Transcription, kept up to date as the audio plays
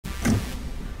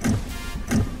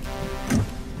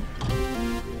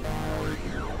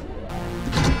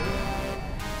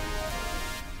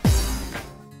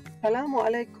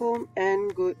Assalamualaikum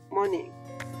and good morning.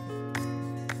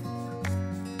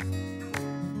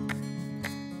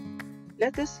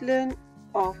 Let us learn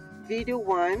of Video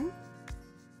 1,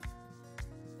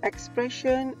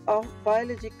 Expression of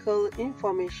Biological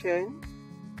Information,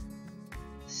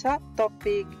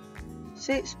 Subtopic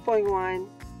 6.1,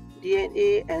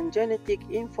 DNA and Genetic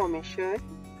Information,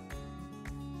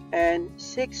 and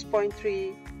 6.3,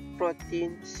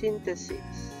 Protein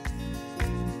Synthesis.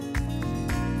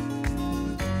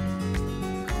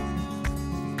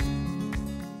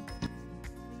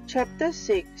 Chapter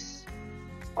 6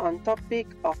 on topic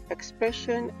of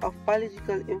expression of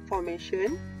biological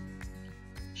information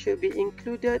should be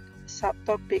included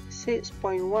subtopic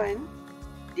 6.1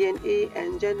 DNA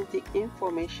and genetic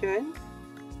information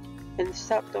and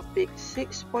subtopic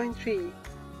 6.3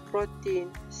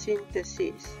 protein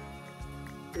synthesis,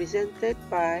 presented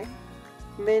by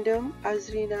Madam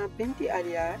Azrina Binti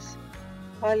Alias,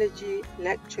 Biology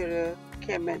Lecturer,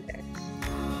 KMS.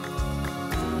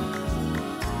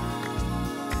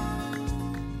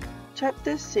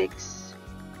 Chapter 6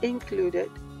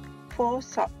 included 4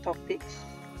 subtopics,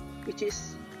 which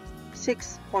is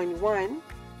 6.1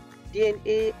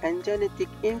 DNA and genetic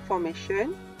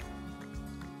information,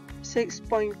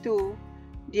 6.2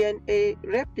 DNA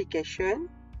replication,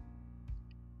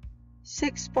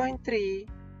 6.3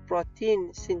 protein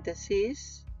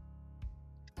synthesis,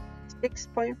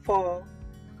 6.4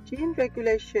 gene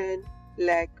regulation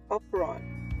lack of rod.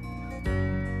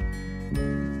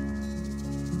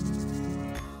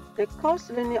 The course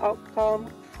learning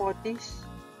outcome for this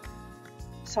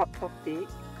subtopic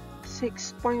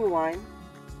 6.1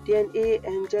 DNA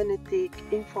and genetic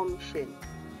information.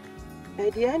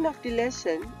 At the end of the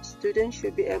lesson, students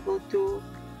should be able to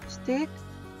state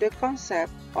the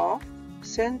concept of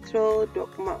central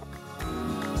dogma.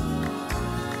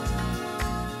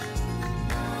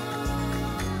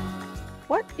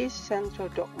 What is central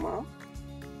dogma?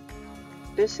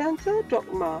 The central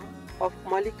dogma of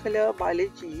molecular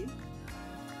biology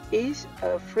is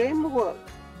a framework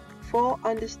for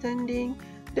understanding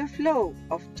the flow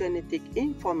of genetic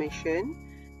information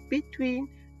between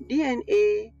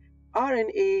DNA,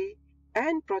 RNA,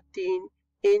 and protein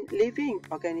in living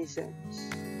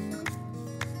organisms.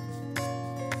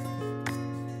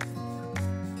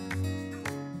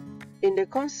 In the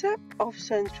concept of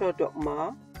central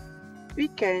dogma, we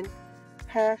can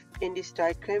have in this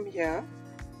diagram here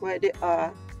where there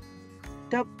are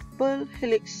double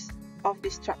helix of the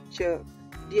structure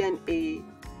DNA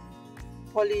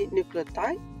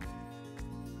polynucleotide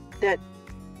that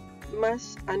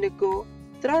must undergo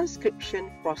transcription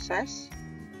process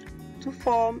to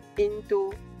form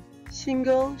into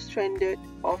single-stranded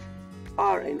of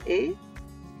RNA,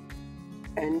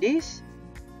 and this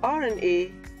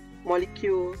RNA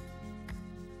molecule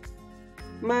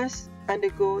must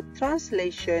undergo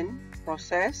translation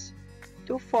process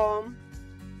to form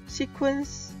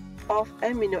sequence of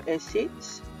amino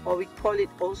acids, or we call it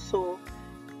also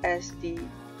as the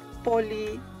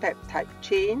polypeptide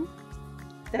chain,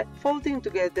 that folding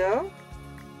together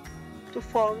to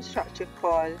form structure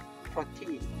called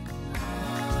protein.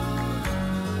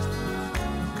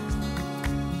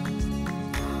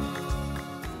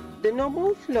 The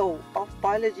normal flow of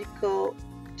biological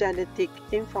genetic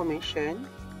information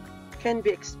can be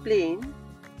explained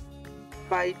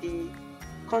by the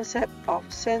concept of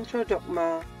central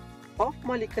dogma of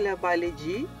molecular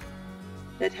biology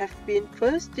that have been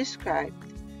first described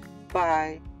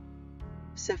by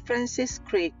Sir Francis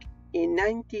Crick in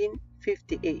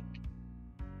 1958.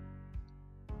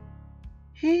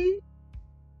 He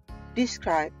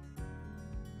described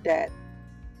that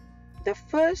the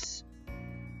first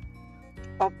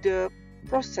of the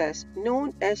process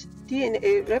known as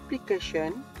DNA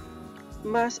replication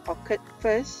must occur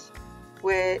first,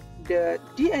 where the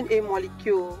DNA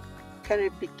molecule can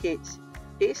replicate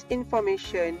its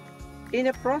information in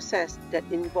a process that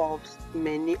involves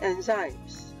many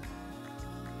enzymes.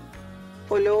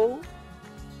 Follow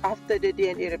after the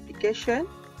DNA replication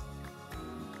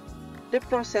the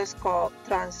process called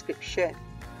transcription,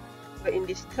 where in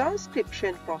this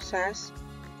transcription process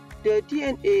the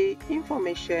DNA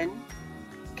information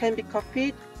can be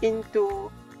copied into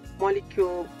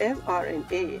molecule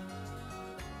mRNA.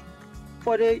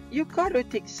 For the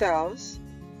eukaryotic cells,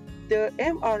 the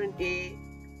mRNA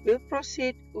will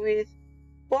proceed with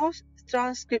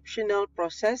post-transcriptional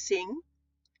processing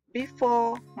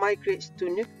before migrates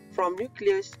from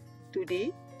nucleus to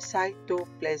the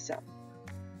cytoplasm.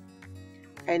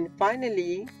 And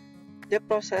finally, the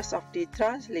process of the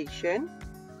translation,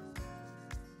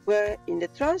 where in the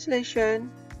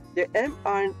translation, the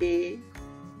mRNA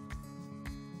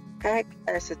acts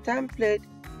as a template,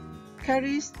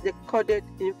 carries the coded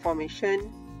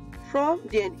information from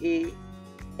DNA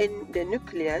in the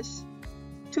nucleus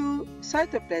to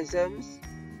cytoplasms,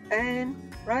 and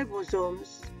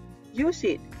ribosomes use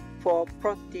it for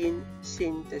protein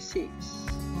synthesis.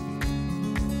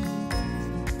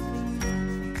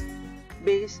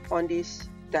 Based on this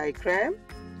diagram,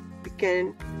 we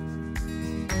can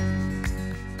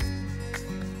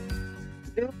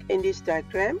look in this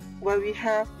diagram where we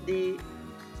have the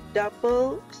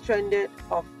double-stranded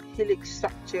of helix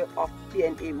structure of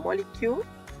DNA molecule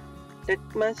that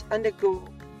must undergo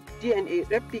DNA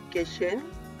replication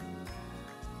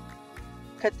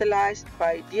catalyzed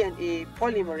by DNA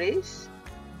polymerase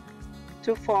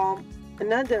to form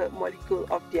another molecule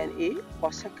of DNA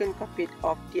or second copy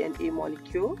of DNA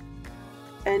molecule,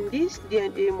 and this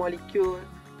DNA molecule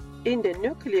in the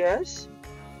nucleus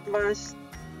must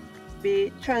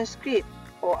be transcribed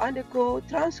or undergo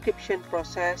transcription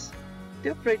process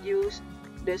to produce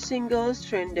the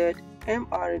single-stranded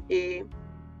mRNA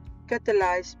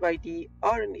catalyzed by the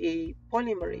RNA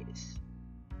polymerase.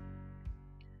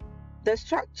 The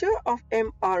structure of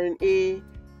mRNA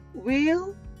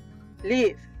will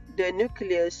leave the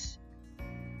nucleus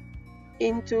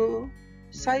into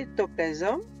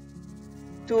cytoplasm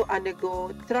to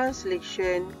undergo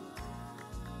translation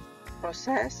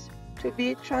process to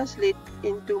be translated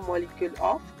into molecule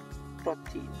of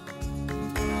protein.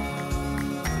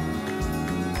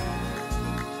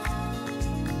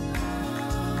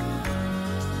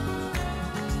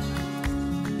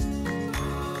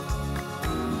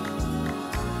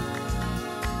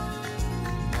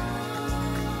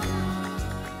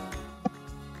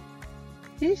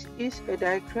 This is a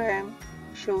diagram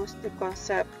shows the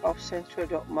concept of central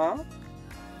dogma,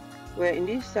 where in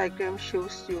this diagram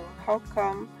shows you how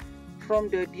come from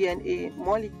the DNA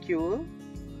molecule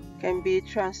can be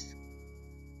transcribed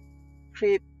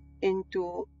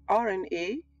into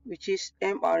RNA, which is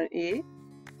mRNA,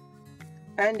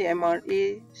 and the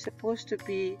mRNA supposed to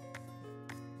be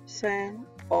sent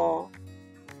or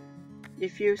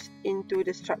diffused into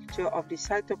the structure of the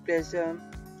cytoplasm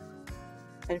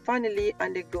and finally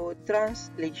undergo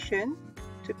translation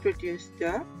to produce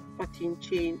the protein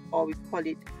chain, or we call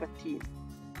it protein.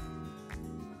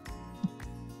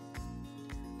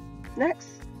 Next,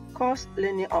 course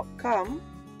learning outcome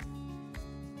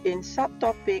in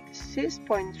subtopic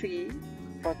 6.3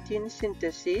 protein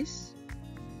synthesis,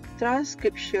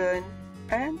 transcription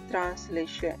and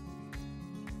translation.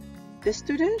 The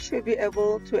student should be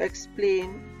able to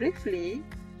explain briefly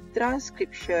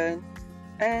transcription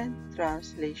and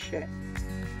translation.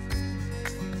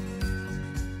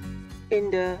 In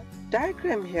the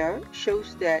diagram here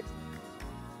shows that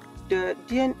the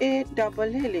DNA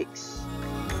double helix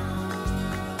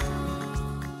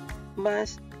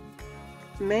must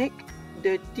make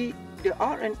the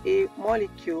RNA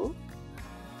molecule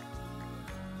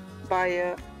by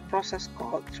a process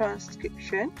called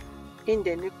transcription in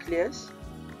the nucleus,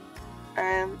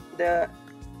 and the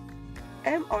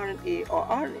mRNA or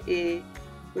RNA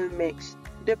will mix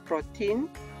the protein,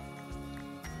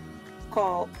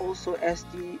 called also as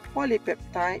the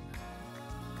polypeptide,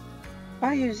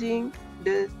 by using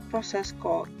the process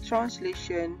called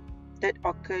translation that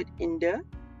occurred in the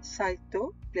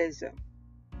cytoplasm.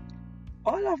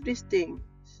 All of these things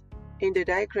in the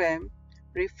diagram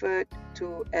referred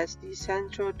to as the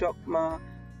central dogma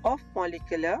of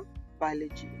molecular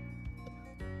biology.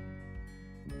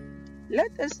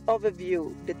 Let us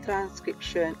overview the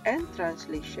transcription and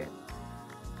translation.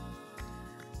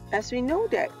 As we know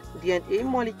that DNA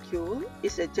molecule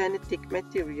is a genetic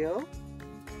material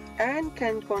and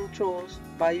can control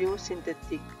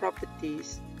biosynthetic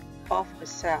properties of a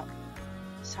cell,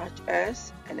 such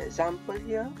as an example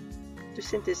here, to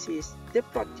synthesize the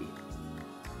protein.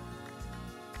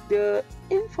 The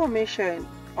information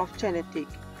of genetic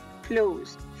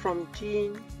flows from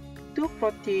gene to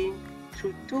protein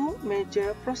through two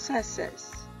major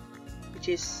processes, which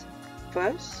is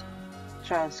first,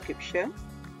 transcription,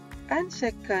 and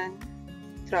second,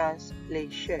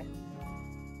 translation.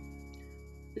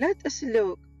 Let us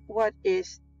look what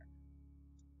is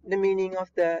the meaning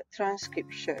of the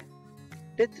transcription.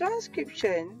 The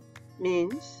transcription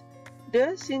means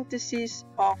the synthesis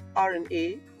of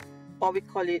RNA, or we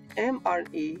call it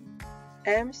mRNA.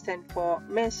 M stands for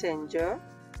messenger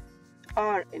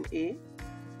RNA,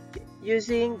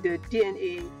 using the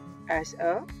DNA as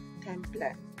a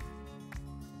template.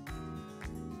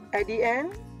 At the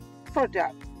end,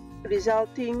 product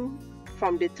resulting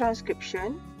from the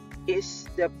transcription is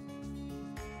the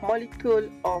molecule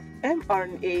of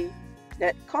mRNA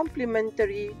that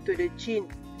complementary to the gene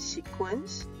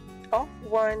sequence of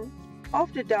one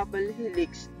of the double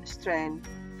helix strand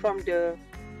from the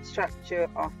structure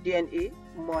of DNA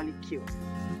molecule.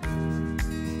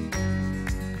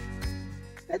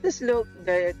 Let us look at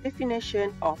the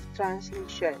definition of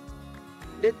translation.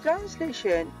 The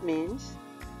translation means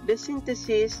the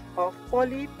synthesis of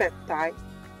polypeptide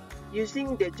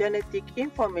using the genetic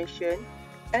information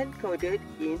encoded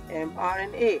in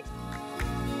mRNA.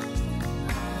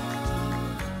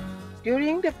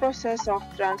 During the process of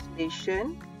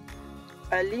translation,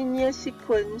 a linear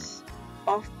sequence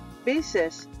of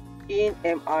bases in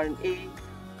mRNA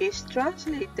is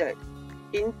translated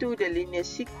into the linear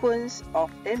sequence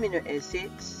of amino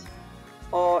acids,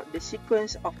 or the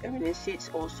sequence of amino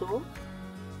acids also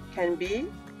can be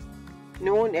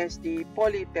known as the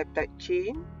polypeptide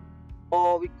chain,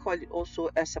 or we call it also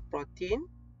as a protein,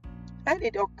 and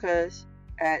it occurs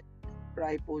at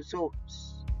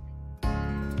ribosomes.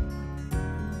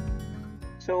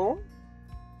 So,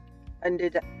 under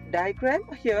the diagram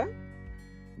here,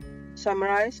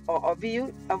 summarize or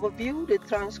overview the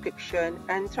transcription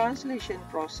and translation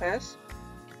process,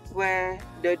 where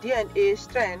the DNA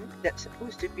strand that's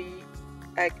supposed to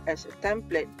act as a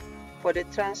template for the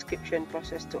transcription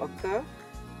process to occur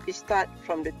is start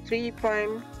from the 3'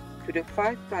 to the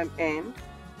 5' end.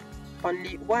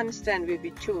 Only one strand will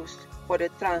be chosen for the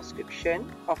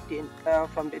transcription of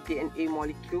from the DNA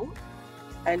molecule,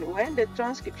 and when the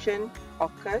transcription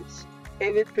occurs,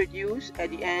 it will produce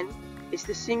at the end is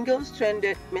the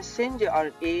single-stranded messenger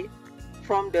RNA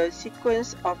from the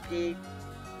sequence of the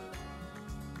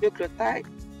nucleotide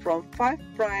from 5'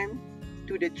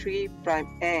 to the 3'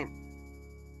 end.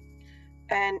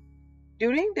 And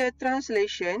during the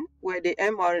translation, where the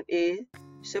mRNA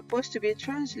is supposed to be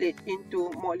translated into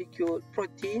molecule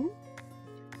protein,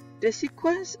 the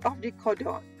sequence of the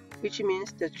codon, which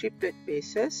means the triplet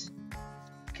bases,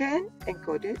 can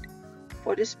encode it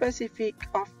for the specific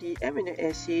of the amino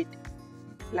acid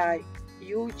like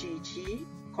UGG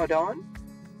codon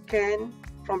can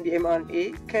from the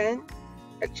mRNA can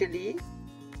actually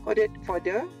code it for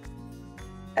the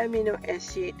amino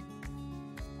acid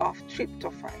of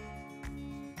tryptophan.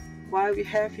 While we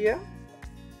have here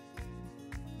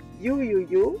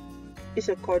UUU is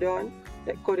a codon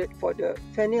that coded for the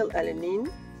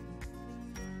phenylalanine,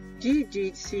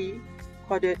 GGC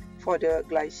coded for the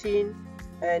glycine,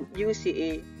 and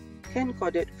UCA can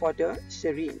code it for the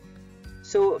serine.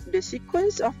 So the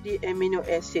sequence of the amino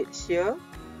acids here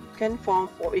can form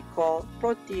what we call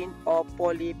protein or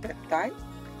polypeptide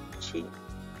chain.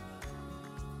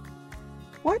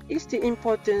 What is the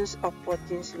importance of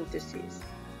protein synthesis?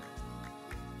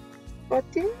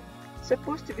 Protein is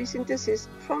supposed to be synthesized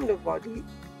from the body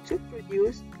to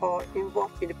produce or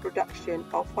involved in the production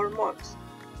of hormones,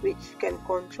 which can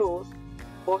control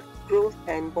both growth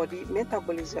and body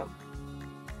metabolism.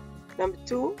 Number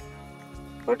 2,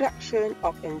 production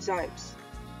of enzymes,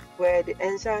 where the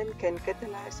enzyme can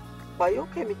catalyze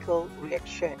biochemical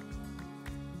reaction.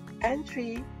 And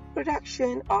 3,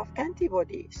 production of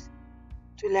antibodies,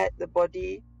 to let the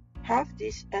body have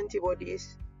these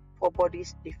antibodies for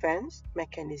body's defense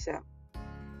mechanism.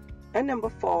 And number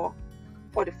 4,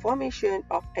 for the formation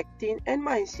of actin and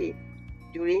myosin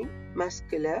during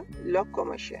muscular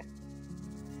locomotion.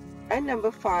 And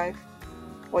number 5,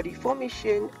 for the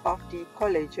formation of the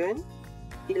collagen,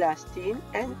 elastin,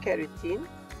 and keratin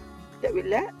that will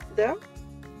let the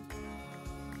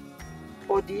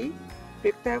body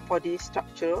prepare for the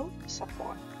structural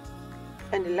support.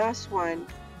 And the last one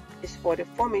is for the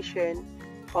formation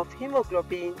of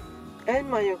hemoglobin and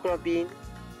myoglobin,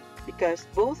 because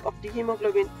both of the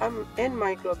hemoglobin and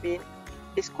myoglobin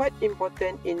is quite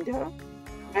important in the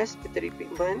respiratory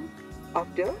pigment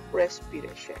of the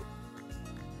respiration.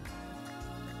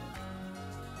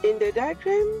 In the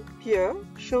diagram here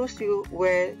shows you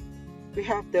where we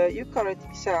have the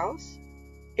eukaryotic cells.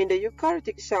 In the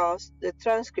eukaryotic cells, the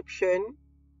transcription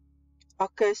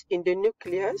occurs in the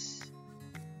nucleus,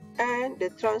 and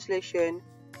the translation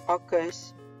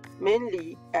occurs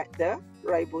mainly at the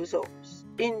ribosomes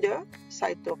in the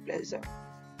cytoplasm.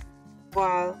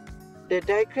 While the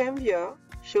diagram here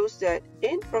shows that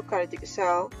in prokaryotic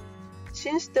cell,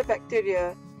 since the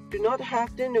bacteria do not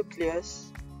have the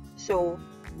nucleus, so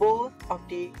both of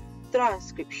the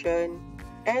transcription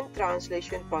and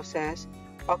translation process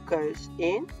occurs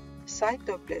in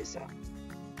cytoplasm.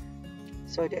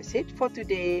 So that's it for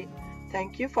today.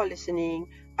 Thank you for listening.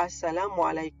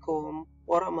 Assalamualaikum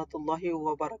warahmatullahi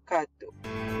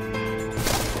wabarakatuh.